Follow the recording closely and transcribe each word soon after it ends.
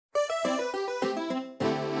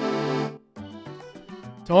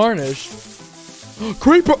Tarnish.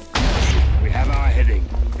 Creeper. We have our heading.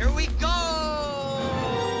 Here we go!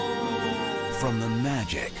 From the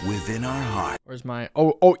magic within our heart. Where's my...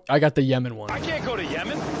 Oh, I got the Yemen one. I can't go to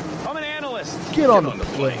Yemen. I'm an analyst. Get on the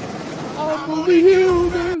plane. I'm only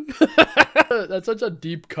human. That's such a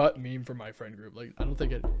deep cut meme for my friend group. Like, I don't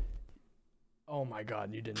think it... Oh my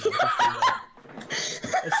god, you didn't know that.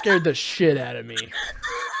 It scared the shit out of me.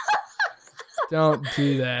 Don't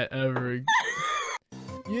do that ever.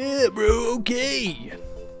 Yeah, bro, okay.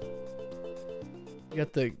 You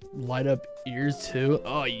got the light up ears too?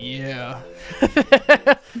 Oh yeah.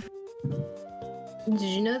 Did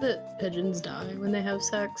you know that pigeons die when they have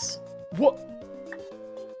sex? What?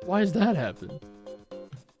 Why does that happen?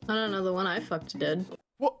 I don't know, the one I fucked did.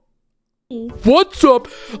 What? What's up,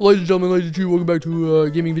 ladies and gentlemen, ladies and gentlemen, welcome back to a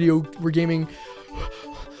gaming video. We're gaming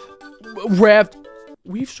Raft.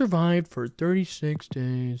 We've survived for 36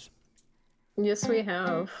 days. Yes, we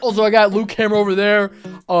have. Also, I got Luke camera over there.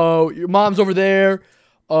 Your mom's over there.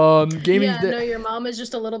 Gaming. Yeah, no, your mom is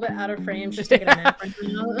just a little bit out of frame. She's taking a nap right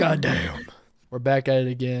now. God damn. We're back at it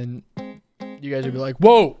again. You guys will be like,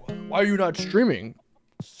 whoa, why are you not streaming?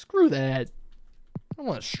 Screw that. I don't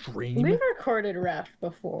want to stream. We recorded Raft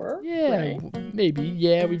before. Yeah, right? maybe.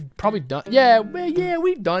 Yeah, we've probably done. Yeah,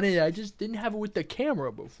 we've done it. I just didn't have it with the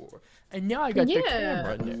camera before, and now I got the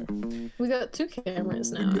camera in there. We got two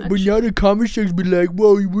cameras now. But now the comment section be like,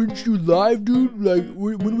 "Whoa, weren't you live, dude? Like,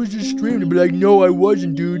 when was your stream?" They'd be like, "No, I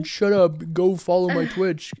wasn't, dude. Shut up. Go follow my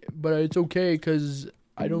Twitch." But it's okay because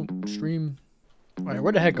I don't stream. All right,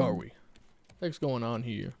 where the heck are we? What's going on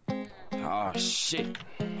here? Oh shit.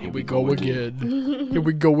 Here we go again. Here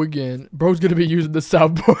we go again. Bro's gonna be using the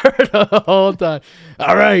soundboard the whole time.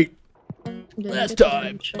 All right. Last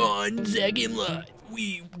time on ZachmLIVE,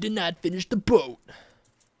 we did not finish the boat.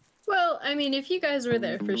 Well, I mean, if you guys were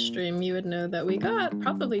there for stream, you would know that we got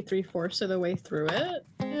probably 3/4 of the way through it.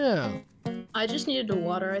 Yeah. I just needed to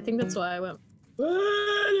water. I think that's why I went.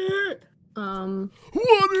 Water.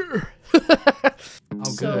 Water. Oh,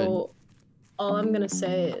 so, good. all I'm gonna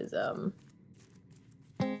say is,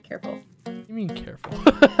 careful. You mean careful?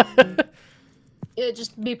 Yeah,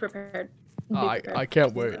 just be prepared. Be prepared. I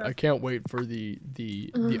can't wait. I can't wait for the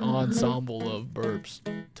ensemble of burps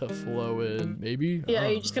to flow in. Maybe. Yeah,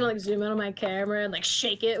 you're just gonna like zoom in on my camera and like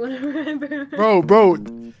shake it whenever I burp. Bro.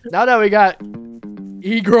 Now that we got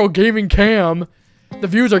E-Girl Gaming Cam, the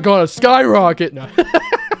views are gonna skyrocket. No.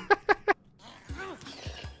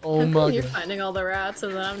 Oh my god. You're finding all the rats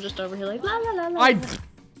and then I'm just over here like la la la la.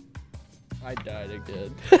 I died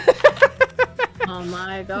again. Oh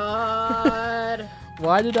my god.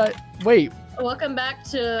 Why did I wait? Welcome back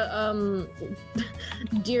to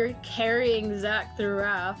Dear Carrying Zach through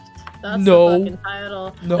Raft. That's the fucking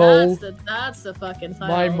title. No. That's the fucking title.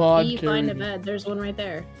 My mod You find a bed. There's one right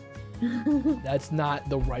there. That's not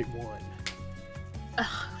the right one. Ugh,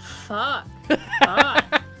 fuck.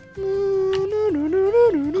 Fuck.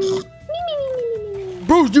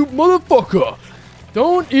 Bruce, you motherfucker!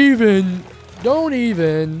 Don't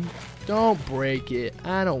break it.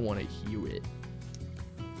 I don't want to hear it.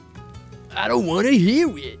 I don't want to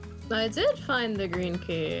hear it. I did find the green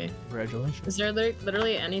key. Congratulations. Is there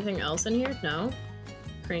literally anything else in here? No.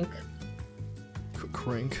 Crink.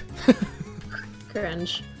 Crink.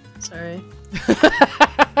 Cringe. Sorry.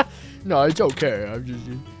 No, it's okay. I'm just.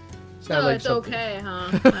 No, like it's something. okay, huh?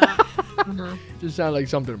 Just sound like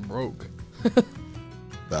something broke.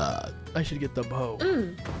 I should get the bow.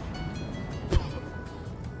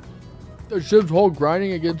 The ship's hull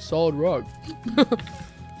grinding against solid rock.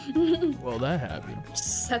 Well, that happened.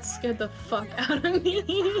 That scared the fuck out of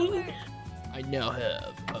me. I now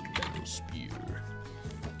have a metal spear.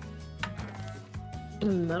 A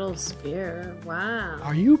metal spear. Wow.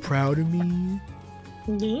 Are you proud of me?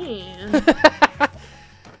 Yeah.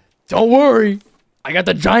 Don't worry. I got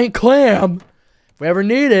the giant clam. If we ever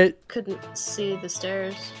need it. Couldn't see the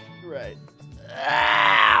stairs. Right.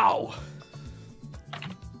 Ow!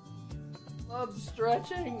 Love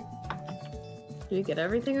stretching. Do you get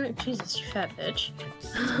everything right? Jesus, you fat bitch.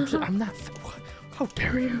 I'm not. How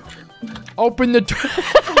dare you? Open the door.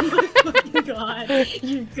 Oh my fucking god.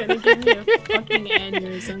 You're gonna give me a fucking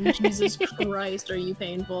aneurysm. Jesus Christ, are you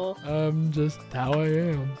painful? I'm just how I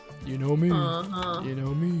am. You know me. Uh-huh. You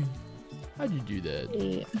know me. How'd you do that?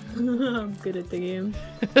 Yeah. I'm good at the game.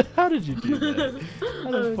 How did you do that?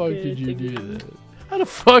 How the fuck did you do that? How the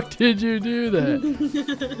fuck did you do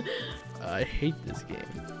that? I hate this game.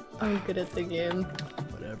 I'm good at the game.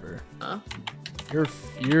 Whatever. Huh?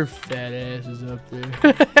 Your fat ass is up there.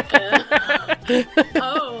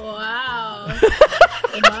 Oh wow.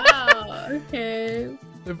 Wow. Okay.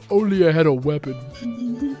 If only I had a weapon.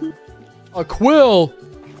 A quill.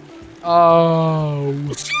 Oh.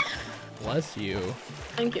 Bless you.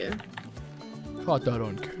 Thank you. Caught that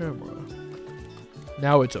on camera.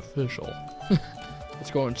 Now it's official.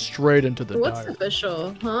 It's going straight into the What's diary.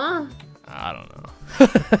 official, huh? I don't know.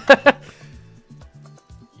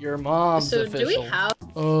 Your mom's So official. do we have?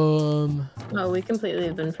 Oh, we completely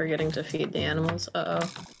have been forgetting to feed the animals. Uh-oh.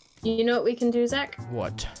 You know what we can do, Zach?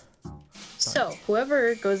 what? So,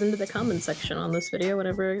 whoever goes into the comment section on this video,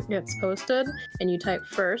 whenever it gets posted, and you type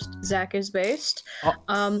first, Zach is based,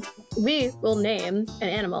 we will name an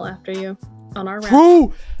animal after you on our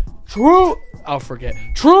round. True! I'll forget.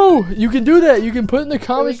 True! You can do that. You can put in the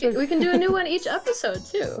comments. We can do a new one each episode,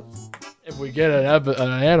 too. If we get an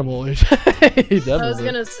animal each episode. I was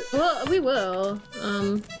gonna say, well, we will.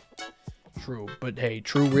 True, but hey,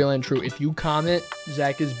 true, real, and true. If you comment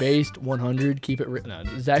Zach is based 100, keep it real. No,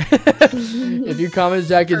 Zach. If you comment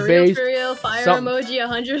Zach is based, for real, fire emoji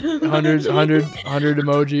 100, 100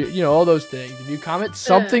 emoji, you know, all those things. If you comment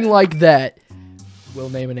something like that, we'll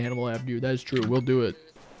name an animal after you. That's true. We'll do it.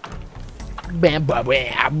 Bam, bam,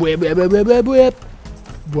 bam, whip, whip, whip, whip, whip,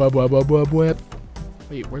 whip, whip, whip, whip.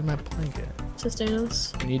 Wait, where's my blanket?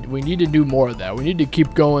 Sustainers. We need to do more of that. We need to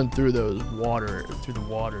keep going through the water.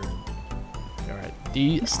 All right,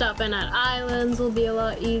 Stopping at islands will be a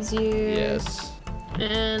lot easier. Yes.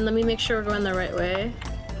 And let me make sure we're going the right way.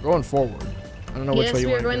 We're going forward. I don't know which way you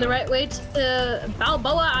want to go. Yes, we are going the right way to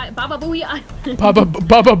Baba Booey Island. Baba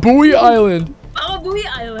Booey Island. Baba Booey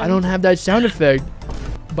Island. I don't have that sound effect.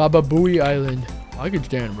 Baba Booey Island. I can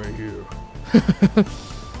stand right here.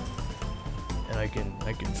 And I can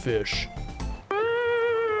fish.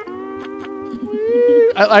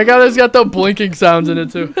 I got it's got the blinking sounds in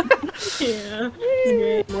it too. Yeah, it's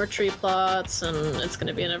great. More tree plots, and it's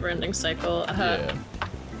gonna be a never-ending cycle. Yeah.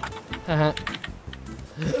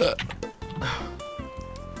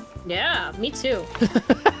 Yeah, me too.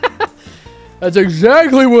 That's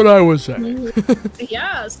exactly what I was saying.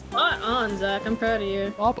 Yeah, spot on, Zach. I'm proud of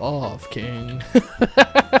you. Pop off, King.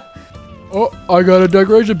 Oh, I got a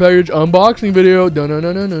decoration package unboxing video.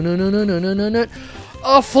 Dun-dun-dun-dun-dun-dun-dun-dun-dun-dun.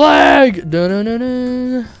 A flag.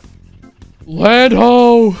 Dun-dun-dun-dun. Land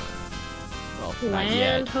ho. Well, not yet.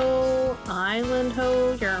 Land ho, island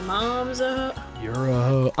ho, your mom's a ho. You're a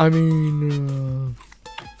hoe. I mean,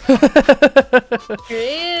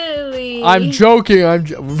 Really? I'm joking.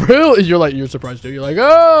 Really? You're surprised too. You're like,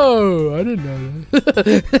 oh, I didn't know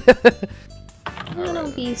that.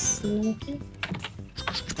 Don't be sneaky.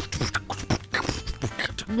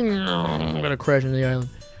 I'm gonna crash into the island.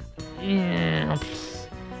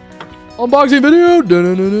 Unboxing video.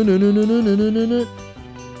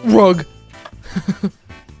 Rug.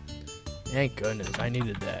 Thank goodness, I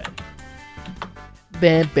needed that.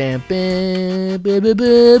 Bam, bam, bam, bam, bam,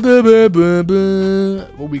 bam, bam, bam, bam.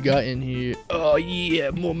 What we got in here? Oh yeah,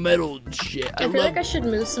 more metal and shit. I feel like I should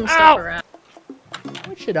move some stuff around.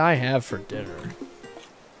 What should I have for dinner?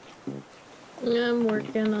 I'm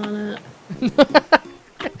working on it.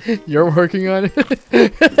 You're working on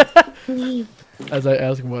it? As I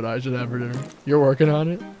ask what I should have for dinner. You're working on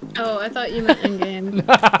it? Oh, I thought you meant in-game.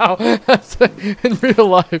 No, that's in real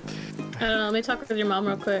life. I don't know, let me talk with your mom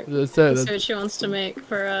real quick. That's See what she wants to make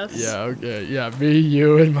for us. Yeah, okay. Yeah, me,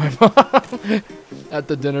 you, and my mom at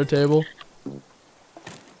the dinner table.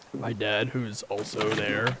 My dad, who's also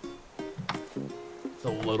there. It's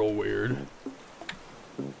a little weird.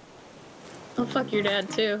 Oh, fuck your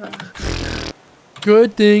dad, too.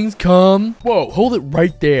 Good things come. Whoa, hold it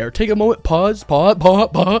right there. Take a moment, pause,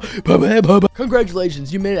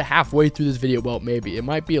 Congratulations, you made it halfway through this video. Well, maybe. It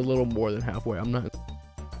might be a little more than halfway. I'm not.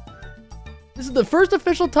 This is the first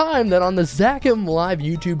official time that on the ZachmLIVE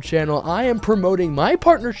YouTube channel, I am promoting my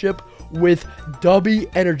partnership with Dubby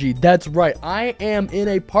Energy. That's right. I am in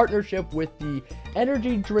a partnership with the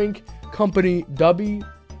energy drink company Dubby.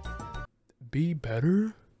 Be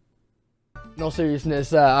better? No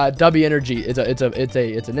seriousness, Dubby Energy.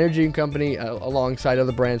 It's an energy company alongside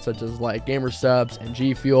other brands such as like Gamer Subs and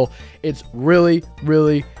G Fuel. It's really,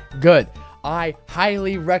 really good. I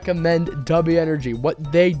highly recommend Dubby Energy.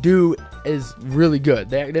 What they do is really good.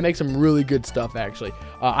 They make some really good stuff actually.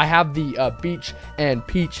 I have the beach and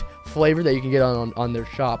peach flavor that you can get on their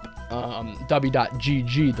shop.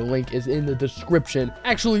 Dubby.gg. The link is in the description.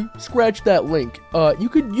 Actually, scratch that link. You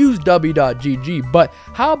could use Dubby.gg, but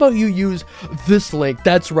how about you use this link?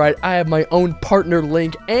 That's right, I have my own partner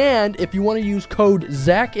link, and if you want to use code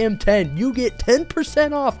ZachM10, you get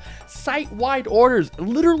 10% off site-wide orders.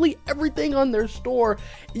 Literally everything on their store,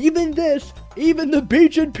 even this, even the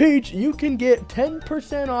beach and peach. You you can get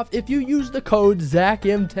 10% off if you use the code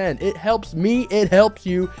ZachmLIVE10. It helps me, it helps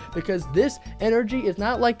you, because this energy is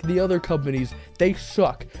not like the other companies. They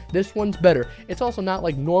suck. This one's better. It's also not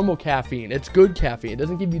like normal caffeine. It's good caffeine. It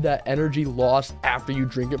doesn't give you that energy loss after you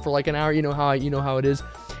drink it for like an hour. You know how it is.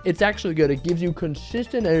 It's actually good. It gives you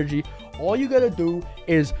consistent energy. All you gotta do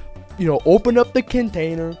is, you know, open up the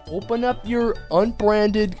container, open up your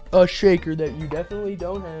unbranded shaker that you definitely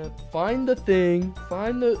don't have, find the thing,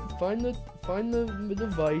 find the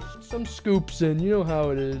device, some scoops in, you know how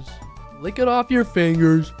it is. Lick it off your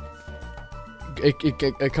fingers.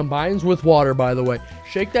 It combines with water, by the way.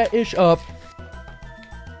 Shake that ish up.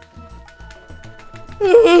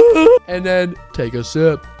 And then take a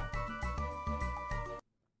sip.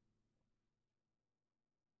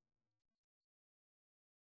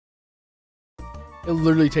 It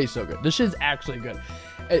literally tastes so good. This shit's actually good.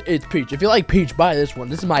 It's peach. If you like peach, buy this one.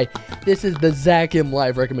 This is the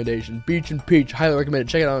ZachmLIVE recommendation. Peach and peach. Highly recommend it.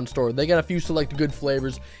 Check it out in store. They got a few select good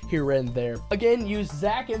flavors here and there. Again, use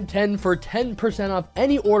ZachmLIVE10 for 10% off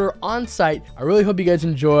any order on site. I really hope you guys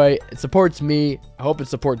enjoy. It supports me. I hope it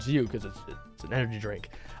supports you because it's an energy drink.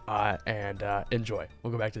 Enjoy.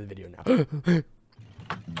 We'll go back to the video now.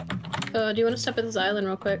 Do you want to step at this island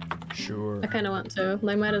real quick? Sure. I kind of want to.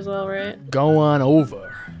 I might as well, right? Go on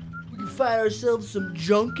over. We can find ourselves some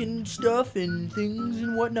junk and stuff and things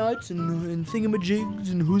and whatnots and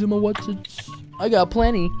thingamajigs and who's what's-its. I got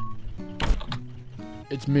plenty.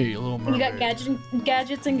 It's me, a little mermaid. You got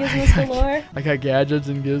gadgets and gizmos galore? I got gadgets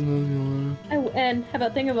and gizmos galore. And how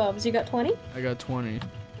about thingamabobs? You got 20? I got 20.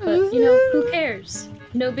 But, you know, who cares?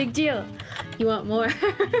 No big deal. You want more?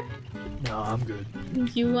 No, I'm good.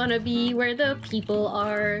 You wanna be where the people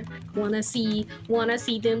are. Wanna see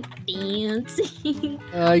them dancing.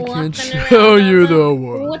 I can show you the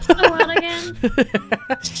world. What's the world again?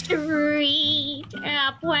 Street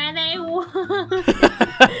up where they walk.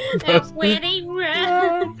 Up where they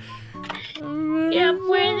run. Up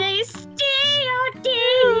where they stay all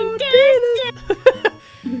day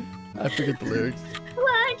and I forget the lyrics.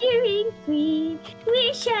 Wandering free,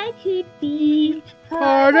 wish I could be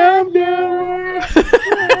part of the world.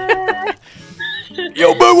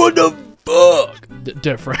 Yo, man, what the fuck?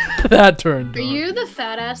 Different. That turned dark. Are you the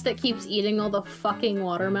fat ass that keeps eating all the fucking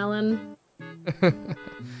watermelon?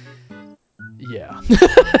 Yeah.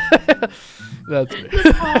 That's me.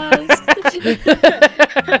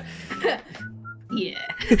 Yeah.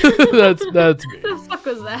 That's me. What the fuck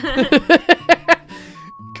was that?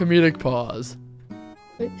 Comedic pause.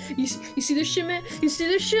 You see this shit, man? You see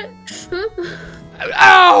this shit? Huh?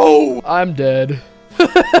 Ow! I'm dead.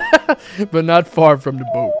 But not far from the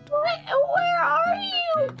boat. Where are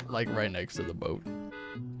you? Like right next to the boat.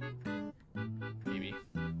 Maybe.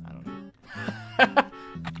 I don't know.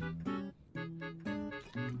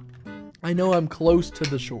 I know I'm close to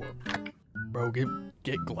the shore. Bro, get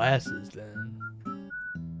glasses then.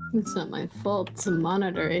 It's not my fault. It's a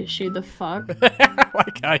monitor issue. The fuck?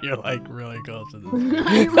 Like how you're like really close to this.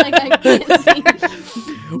 I'm like, I can't see.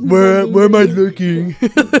 Where am I looking?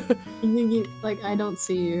 Like, I don't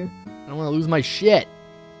see you. I don't want to lose my shit.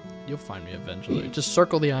 You'll find me eventually. Just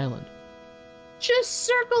circle the island. Just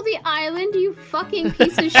circle the island, you fucking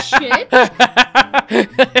piece of shit.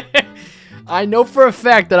 I know for a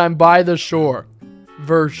fact that I'm by the shore.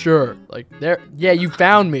 For sure. Like, there. Yeah, you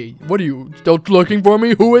found me. What are you, still looking for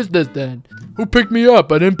me? Who is this then? Who picked me up?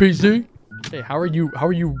 An NPC? Hey, how are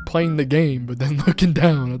you playing the game but then looking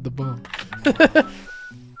down at the bomb?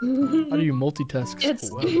 How do you multitask?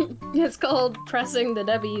 It's called pressing the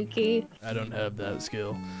W key. I don't have that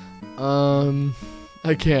skill.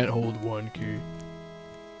 I can't hold one key.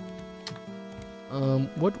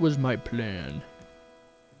 What was my plan?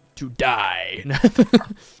 To die.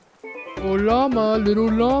 Oh, llama,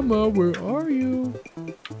 little llama, where are you?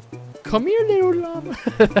 Come here, little llama.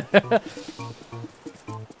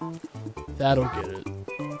 That'll get it.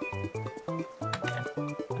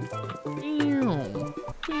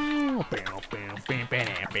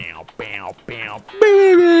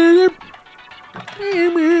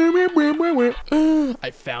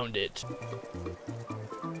 I found it.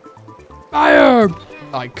 Fire!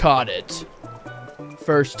 I caught it.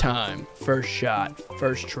 First time, first shot,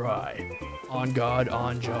 first try. On God,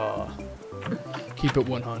 on jaw. Keep it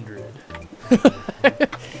 100.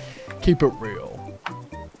 Keep it real.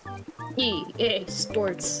 EA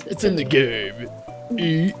Sports. It's in the game.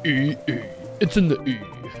 E. It's in the E.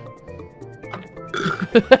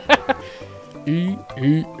 E.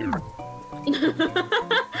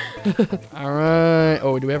 Alright.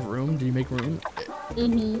 Oh, do we have room? Do you make room?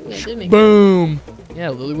 Mm-hmm. Yeah, I did make Boom. Yeah,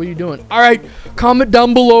 Lily, what are you doing? All right, comment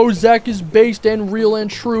down below. Zach is based and real and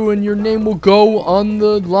true, and your name will go on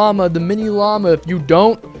the llama, the mini llama. If you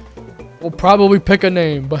don't, we'll probably pick a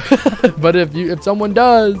name. But if someone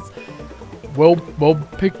does, we'll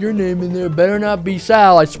pick your name in there. Better not be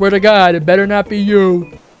Sal. I swear to God, it better not be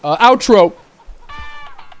you. Outro.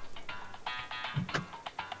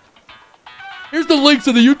 Here's the links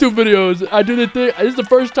to the YouTube videos. I did a thing. This is the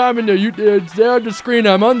first time in there. It's there on the screen.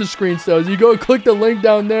 I'm on the screen still. So you go click the link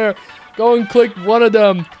down there. Go and click one of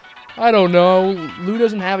them. I don't know. Lou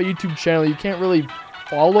doesn't have a YouTube channel. You can't really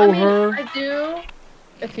follow her. I do.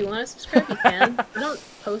 If you want to subscribe, you can. I don't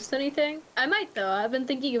post anything. I might though. I've been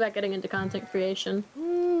thinking about getting into content creation.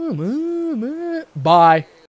 Bye.